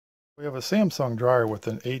We have a Samsung dryer with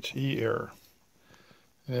an HE error.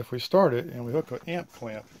 And if we start it and we hook an amp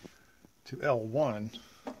clamp to L1,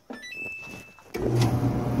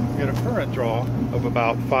 we get a current draw of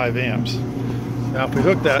about 5 amps. Now if we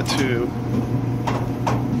hook that to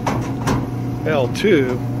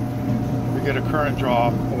L2, we get a current draw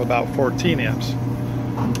of about 14 amps.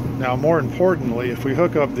 Now more importantly, if we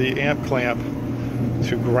hook up the amp clamp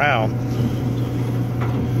to ground,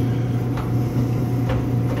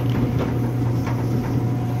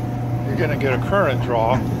 you're going to get a current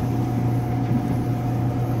draw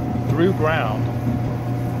through ground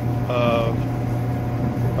of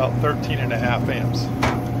about 13.5 amps,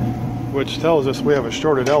 which tells us we have a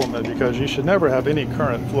shorted element, because you should never have any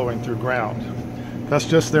current flowing through ground. That's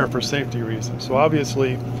just there for safety reasons. So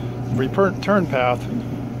obviously, return path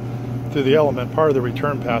through the element, part of the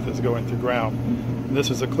return path is going through ground. And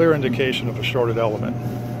this is a clear indication of a shorted element.